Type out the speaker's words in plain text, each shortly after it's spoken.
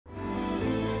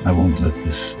I won't let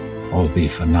this all be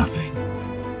for nothing.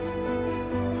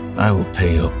 I will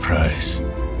pay your price.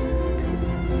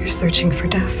 You're searching for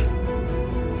death.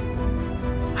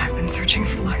 I've been searching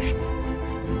for life.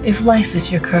 If life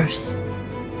is your curse,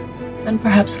 then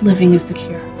perhaps living is the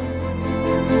cure.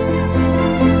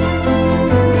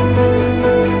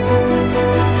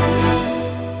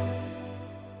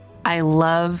 I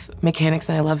love mechanics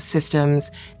and I love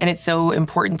systems, and it's so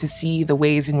important to see the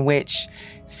ways in which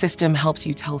system helps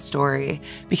you tell story,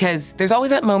 because there's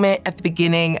always that moment at the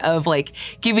beginning of like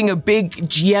giving a big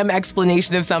GM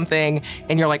explanation of something,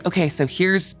 and you're like, okay, so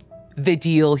here's the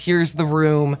deal, here's the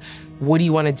room, what do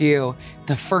you want to do?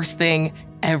 The first thing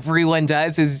everyone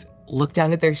does is look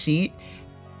down at their sheet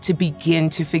to begin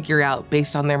to figure out,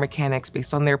 based on their mechanics,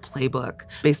 based on their playbook,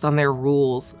 based on their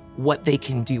rules, what they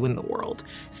can do in the world.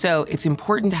 So it's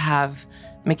important to have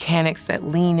mechanics that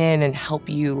lean in and help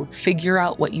you figure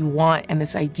out what you want, and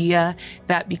this idea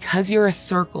that because you're a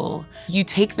circle, you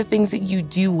take the things that you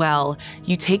do well,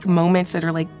 you take moments that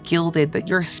are like gilded, that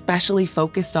you're especially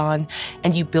focused on,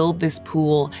 and you build this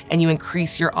pool and you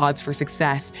increase your odds for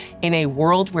success in a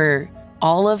world where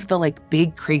all of the like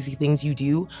big crazy things you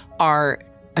do are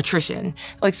attrition.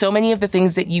 Like so many of the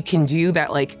things that you can do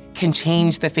that like can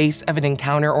change the face of an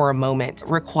encounter or a moment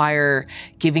require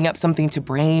giving up something to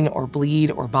brain or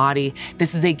bleed or body.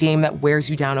 This is a game that wears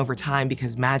you down over time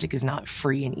because magic is not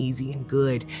free and easy and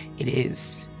good. It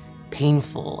is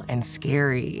painful and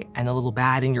scary and a little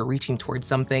bad, and you're reaching towards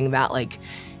something that like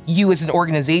you as an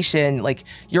organization, like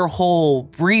your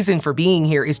whole reason for being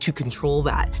here is to control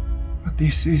that. But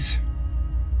this is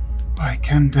why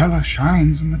Candela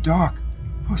shines in the dark.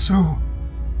 For so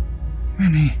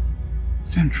many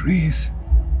centuries.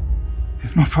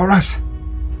 If not for us,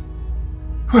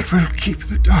 what will keep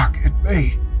the dark at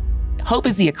bay? Hope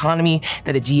is the economy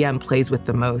that a GM plays with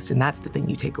the most, and that's the thing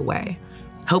you take away.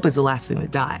 Hope is the last thing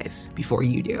that dies before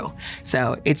you do.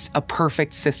 So it's a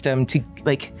perfect system to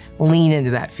like lean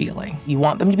into that feeling. You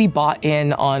want them to be bought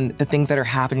in on the things that are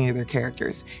happening to their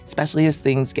characters, especially as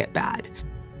things get bad.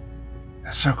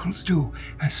 As circles do,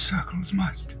 as circles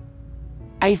must.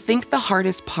 I think the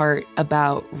hardest part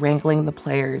about wrangling the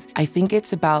players, I think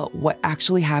it's about what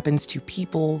actually happens to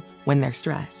people when they're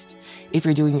stressed. If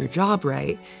you're doing your job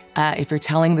right, if you're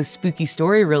telling the spooky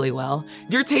story really well,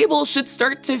 your table should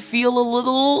start to feel a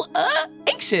little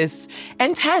anxious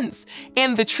and tense.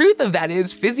 And the truth of that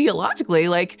is physiologically,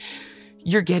 like,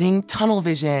 you're getting tunnel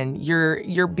vision,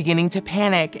 you're beginning to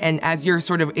panic, and as you're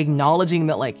sort of acknowledging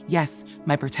that like, yes,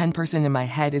 my pretend person in my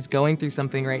head is going through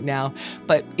something right now,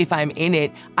 but if I'm in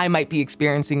it, I might be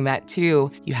experiencing that too.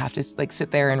 You have to like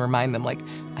sit there and remind them like,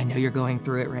 I know you're going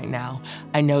through it right now.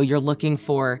 I know you're looking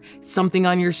for something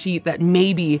on your sheet that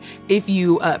maybe if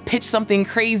you pitch something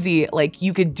crazy, like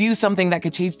you could do something that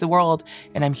could change the world.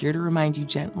 And I'm here to remind you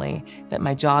gently that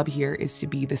my job here is to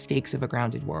be the stakes of a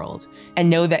grounded world.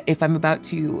 And know that if I'm about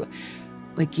to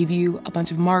like give you a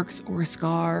bunch of marks or a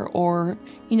scar, or,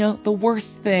 you know, the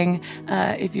worst thing,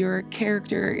 if your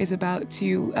character is about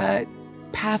to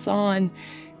pass on,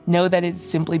 know that it's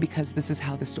simply because this is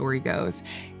how the story goes.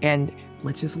 And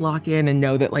let's just lock in and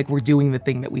know that like we're doing the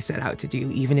thing that we set out to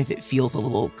do, even if it feels a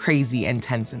little crazy and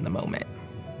tense in the moment.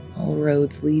 All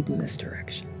roads lead in this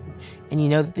direction. And you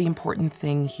know that the important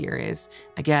thing here is,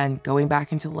 again, going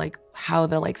back into like how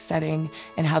the like setting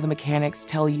and how the mechanics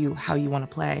tell you how you want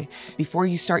to play. Before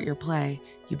you start your play,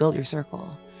 you build your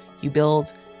circle. You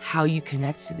build how you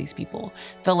connect to these people.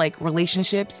 The like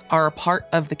relationships are a part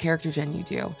of the character gen you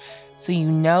do. So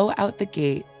you know out the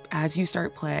gate, as you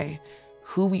start play,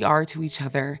 who we are to each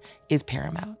other is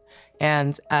paramount.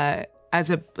 And as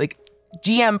a like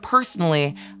GM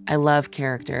personally, I love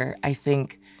character. I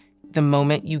think the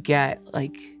moment you get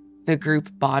like the group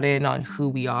bought in on who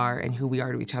we are and who we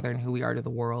are to each other and who we are to the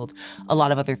world, a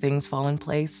lot of other things fall in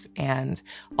place, and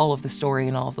all of the story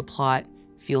and all of the plot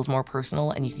feels more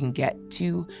personal, and you can get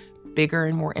to bigger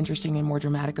and more interesting and more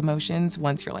dramatic emotions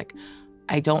once you're like,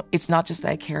 it's not just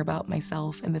that I care about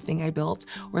myself and the thing I built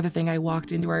or the thing I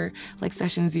walked into our like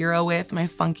session 0 with, my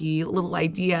funky little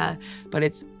idea, but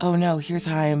it's, oh no, here's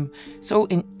how I'm so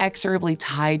inexorably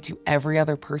tied to every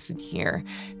other person here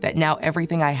that now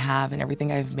everything I have and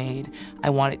everything I've made, I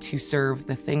want it to serve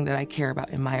the thing that I care about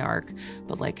in my arc.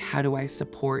 But like, how do I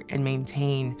support and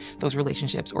maintain those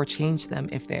relationships or change them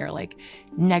if they're like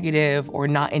negative or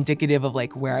not indicative of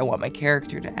like where I want my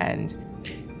character to end?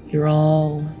 You're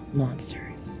all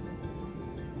monsters.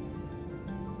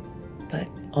 But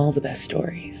all the best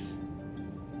stories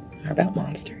are about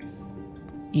monsters.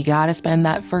 You gotta spend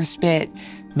that first bit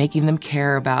making them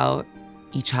care about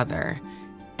each other,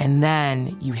 and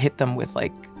then you hit them with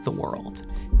like the world.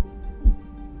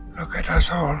 look at us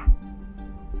all.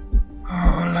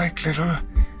 All like little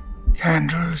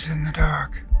candles in the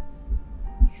dark.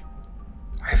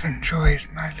 I've enjoyed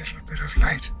my little bit of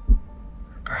light.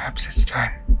 Perhaps it's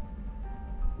time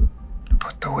to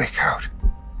put the wick out.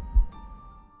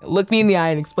 Look me in the eye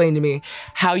and explain to me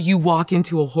how you walk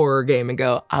into a horror game and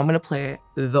go, I'm gonna play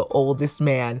the oldest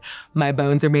man. My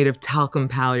bones are made of talcum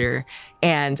powder,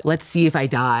 and let's see if I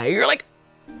die. You're like,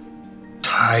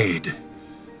 Tide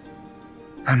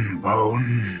and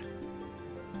bone,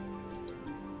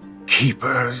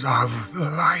 keepers of the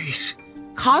light.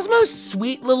 Cosmo's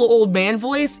sweet little old man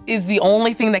voice is the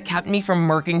only thing that kept me from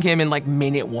murking him in like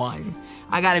minute 1.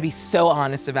 I gotta be so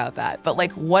honest about that. But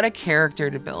like, what a character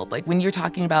to build. Like when you're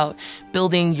talking about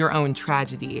building your own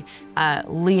tragedy,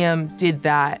 Liam did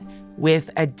that with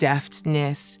a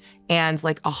deftness and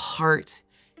like a heart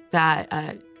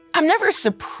that I'm never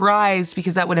surprised,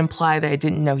 because that would imply that I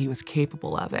didn't know he was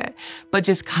capable of it. But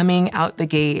just coming out the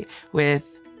gate with,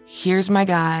 here's my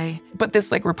guy, but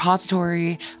this like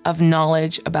repository of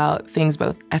knowledge about things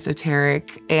both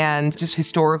esoteric and just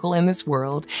historical in this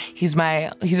world. He's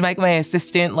my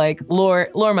assistant, like lore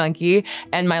monkey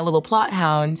and my little plot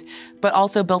hound, but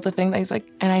also built a thing that he's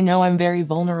like, and I know I'm very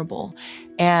vulnerable,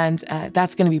 and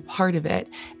that's gonna be part of it.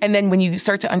 And then when you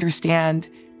start to understand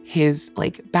his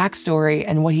like backstory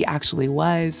and what he actually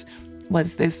was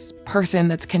this person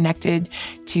that's connected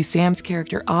to Sam's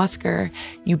character, Oscar.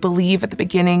 You believe at the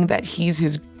beginning that he's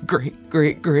his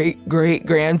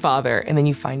great-great-great-great-grandfather, and then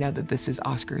you find out that this is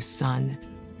Oscar's son.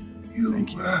 You were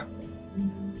a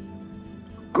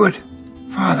good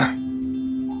father.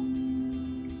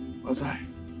 Was I?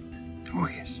 Oh,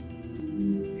 yes.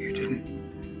 You didn't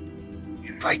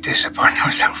invite this upon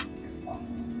yourself.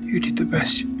 You did the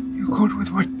best you could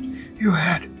with what you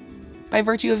had. By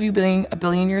virtue of you being a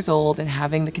billion years old and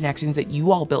having the connections that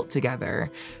you all built together,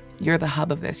 you're the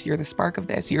hub of this, you're the spark of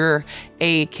this. You're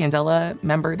a Candela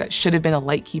member that should have been a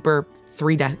Lightkeeper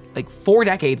 4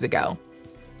 decades ago.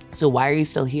 So why are you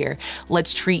still here?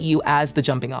 Let's treat you as the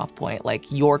jumping off point.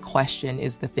 Like, your question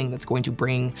is the thing that's going to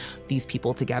bring these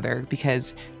people together,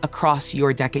 because across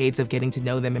your decades of getting to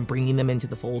know them and bringing them into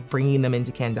the fold, bringing them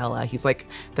into Candela, he's like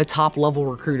the top level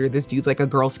recruiter. This dude's like a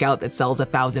Girl Scout that sells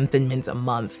 1,000 Thin Mints a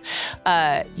month.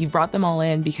 You've brought them all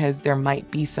in because there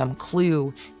might be some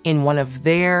clue in one of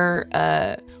their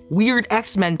weird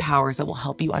X-Men powers that will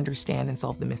help you understand and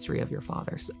solve the mystery of your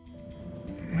father.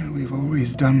 Well, we've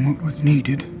always done what was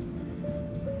needed.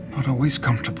 Not always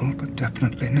comfortable, but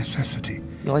definitely necessity.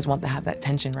 You always want to have that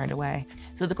tension right away.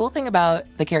 So the cool thing about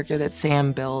the character that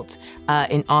Sam built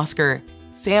in Oscar,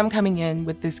 Sam coming in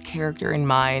with this character in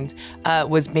mind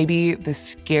was maybe the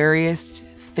scariest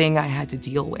thing I had to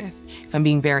deal with, if I'm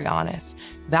being very honest.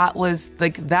 That was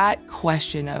like that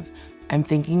question of, I'm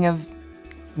thinking of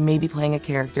maybe playing a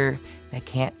character that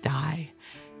can't die.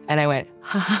 And I went,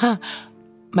 ha ha ha.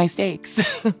 My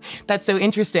stakes. That's so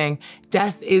interesting.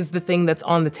 Death is the thing that's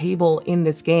on the table in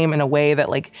this game in a way that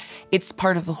like, it's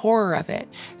part of the horror of it.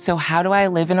 So how do I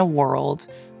live in a world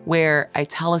where I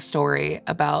tell a story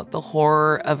about the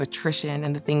horror of attrition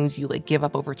and the things you like give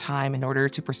up over time in order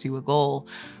to pursue a goal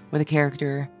with a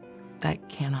character that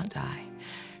cannot die?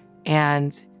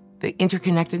 And the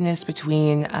interconnectedness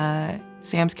between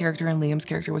Sam's character and Liam's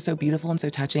character was so beautiful and so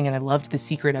touching, and I loved the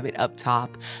secret of it up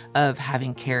top of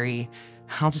having Carrie,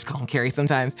 I'll just call him Carrie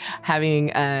sometimes, having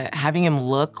him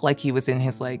look like he was in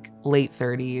his like late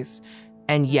 30s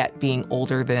and yet being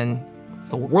older than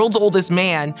the world's oldest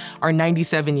man, our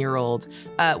 97-year-old,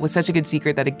 was such a good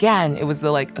secret that, again, it was the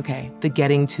like, okay, the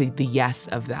getting to the yes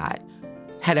of that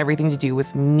had everything to do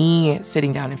with me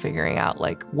sitting down and figuring out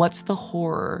like, what's the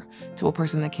horror to a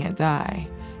person that can't die?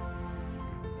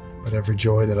 But every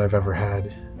joy that I've ever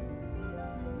had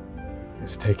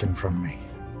is taken from me.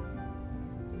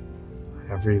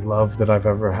 Every love that I've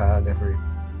ever had, every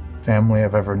family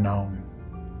I've ever known,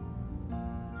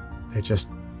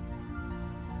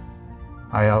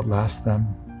 I outlast them.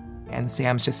 And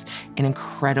Sam's just an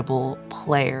incredible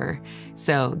player.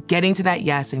 So getting to that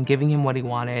yes and giving him what he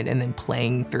wanted, and then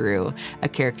playing through a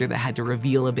character that had to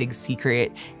reveal a big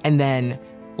secret and then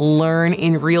learn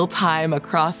in real time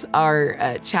across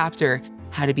our chapter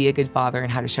how to be a good father and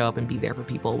how to show up and be there for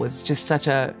people was just such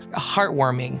a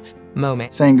heartwarming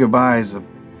moment. Saying goodbye is a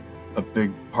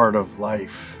big part of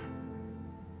life.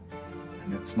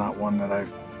 And it's not one that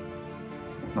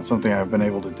not something I've been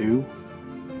able to do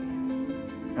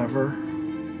ever.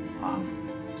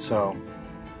 So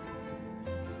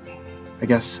I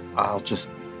guess I just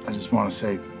want to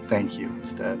say thank you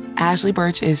instead. Ashley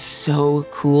Birch is so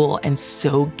cool and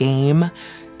so game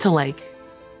to like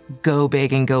go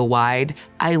big and go wide.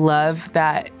 I love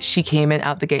that she came in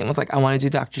out the gate and was like, I want to do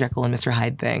Dr. Jekyll and Mr.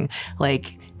 Hyde thing.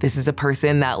 Like, this is a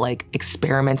person that like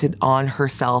experimented on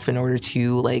herself in order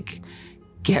to like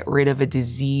get rid of a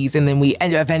disease. And then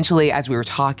and eventually, as we were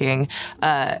talking,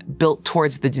 built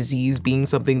towards the disease being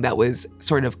something that was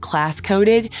sort of class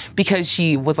coded, because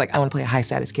she was like, I want to play a high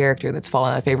status character that's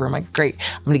fallen out of favor. I'm like, great,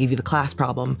 I'm gonna give you the class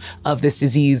problem of this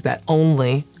disease that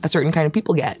only a certain kind of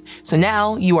people get. So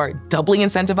now you are doubly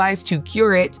incentivized to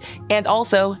cure it and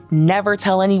also never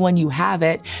tell anyone you have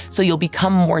it. So you'll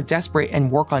become more desperate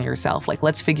and work on yourself. Like,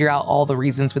 let's figure out all the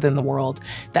reasons within the world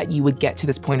that you would get to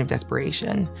this point of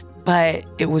desperation. But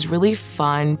it was really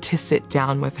fun to sit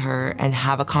down with her and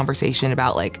have a conversation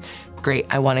about like, great,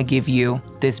 I want to give you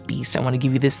this beast. I want to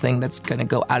give you this thing that's going to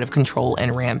go out of control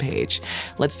and rampage.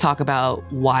 Let's talk about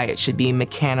why it should be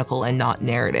mechanical and not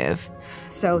narrative.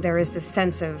 So there is this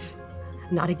sense of,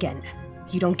 not again.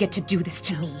 You don't get to do this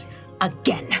to me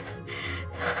again.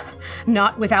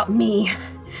 Not without me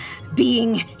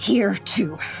being here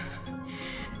too.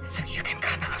 So you can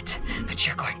come out, but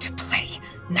you're going to play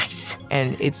nice.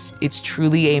 And it's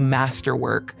truly a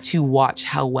masterwork to watch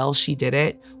how well she did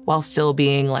it while still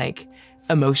being like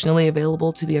emotionally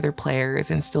available to the other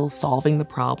players and still solving the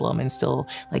problem and still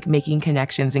like making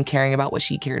connections and caring about what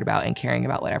she cared about and caring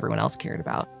about what everyone else cared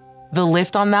about. The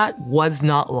lift on that was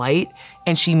not light,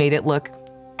 and she made it look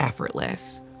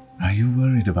effortless. Are you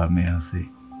worried about me, Elsie?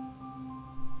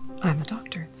 I'm a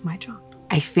doctor. It's my job.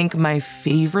 I think my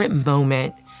favorite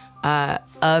moment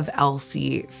of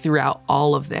Elsie throughout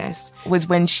all of this was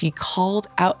when she called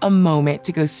out a moment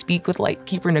to go speak with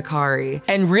Lightkeeper Nakari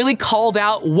and really called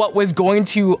out what was going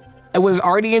to, it was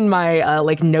already in my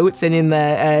like notes and in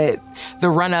the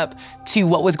run-up to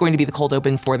what was going to be the cold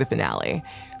open for the finale,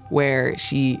 where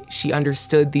she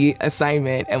understood the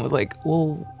assignment and was like,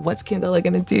 well, what's Candela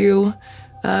gonna do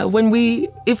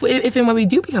if and when we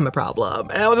do become a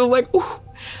problem? And I was just like, ooh.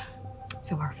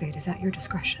 So our fate is at your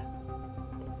discretion.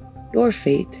 Your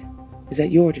fate is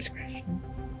at your discretion.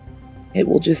 It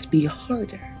will just be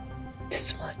harder to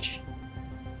smudge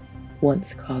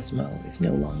once Cosmo is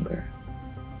no longer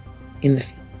in the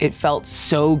field. It felt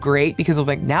so great because of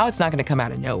like, now it's not gonna come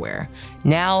out of nowhere.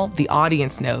 Now the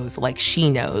audience knows, like she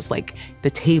knows, like the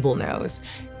table knows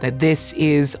that this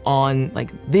is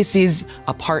this is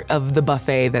a part of the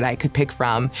buffet that I could pick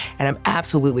from, and I'm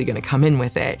absolutely gonna come in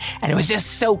with it. And it was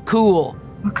just so cool.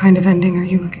 What kind of ending are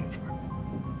you looking for?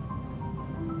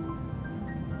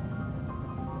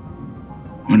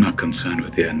 We're not concerned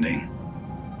with the ending.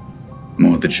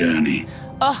 More the journey.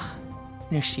 Ugh,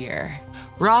 Nashir.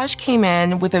 Raj came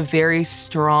in with a very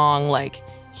strong, like,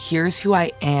 here's who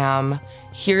I am,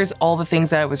 here's all the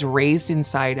things that I was raised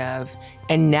inside of,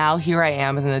 and now here I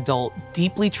am as an adult,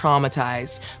 deeply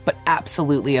traumatized, but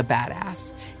absolutely a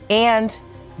badass. And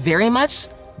very much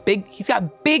he's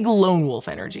got big lone wolf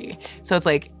energy. So it's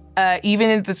like, even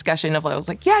in the discussion of, I was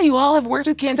like, yeah, you all have worked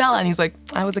with Candela. And he's like,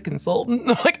 I was a consultant.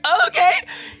 I'm like, oh, okay.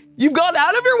 You've gone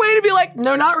out of your way to be like,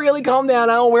 no, not really, calm down.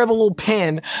 I don't wear the little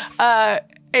pin.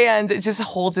 And it just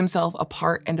holds himself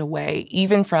apart and away,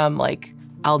 even from like,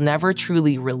 I'll never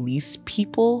truly release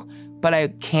people, but I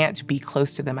can't be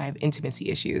close to them. I have intimacy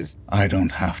issues. I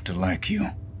don't have to like you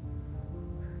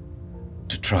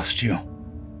to trust you.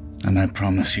 And I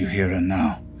promise you here and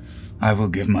now, I will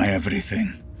give my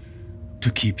everything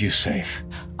to keep you safe.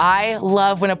 I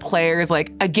love when a player is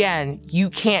like, again, you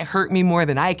can't hurt me more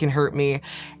than I can hurt me.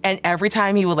 And every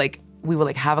time we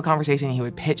would have a conversation, he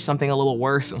would pitch something a little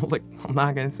worse. And I was like, I'm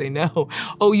not gonna say no.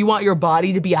 Oh, you want your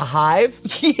body to be a hive?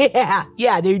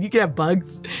 Yeah, dude, you can have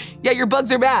bugs. Yeah, your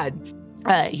bugs are bad.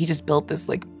 He just built this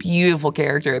like beautiful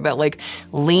character that like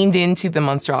leaned into the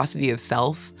monstrosity of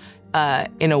self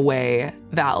in a way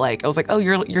that like, I was like, oh,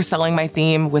 you're selling my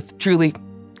theme with truly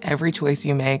every choice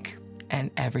you make and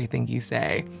everything you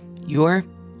say. You're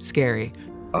scary.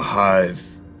 A hive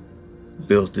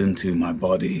built into my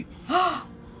body.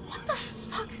 What the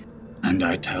fuck? And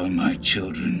I tell my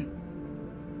children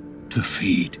to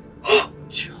feed.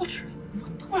 Children?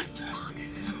 What the fuck?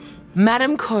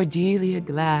 Madame Cordelia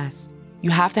Glass.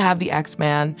 You have to have the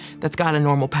X-Man that's got a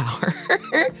normal power.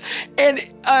 And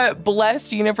bless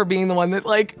Gina for being the one that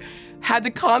like had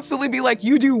to constantly be like,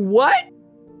 you do what?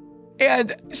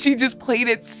 And she just played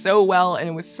it so well, and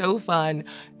it was so fun.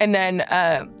 And then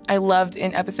I loved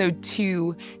in episode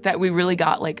 2 that we really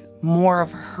got like more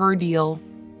of her deal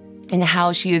and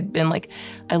how she had been like,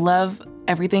 I love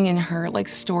everything in her like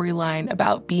storyline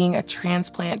about being a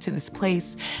transplant to this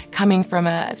place, coming from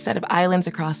a set of islands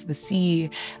across the sea,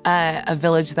 a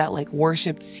village that like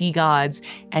worshiped sea gods,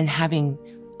 and having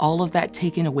all of that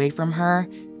taken away from her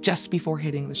just before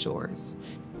hitting the shores.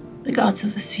 The gods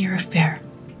of the sea are fair.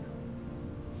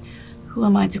 Who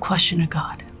am I to question a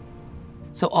god?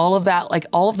 So all of that, like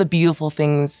all of the beautiful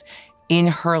things in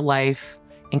her life,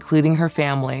 including her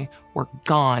family, were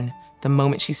gone the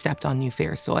moment she stepped on new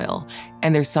fair soil.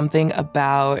 And there's something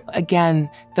about, again,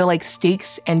 the like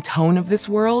stakes and tone of this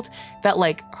world that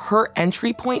like her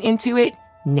entry point into it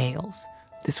nails.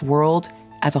 This world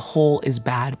as a whole is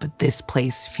bad, but this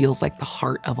place feels like the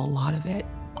heart of a lot of it.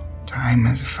 Time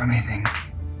is a funny thing.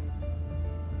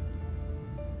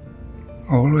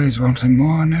 Always wanting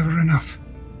more, never enough.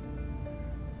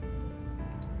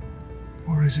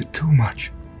 Or is it too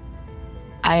much?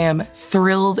 I am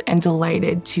thrilled and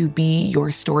delighted to be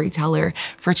your storyteller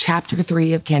for Chapter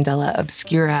 3 of Candela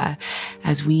Obscura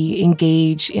as we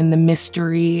engage in the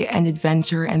mystery and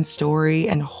adventure and story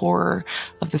and horror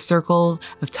of the Circle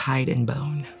of Tide and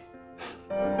Bone.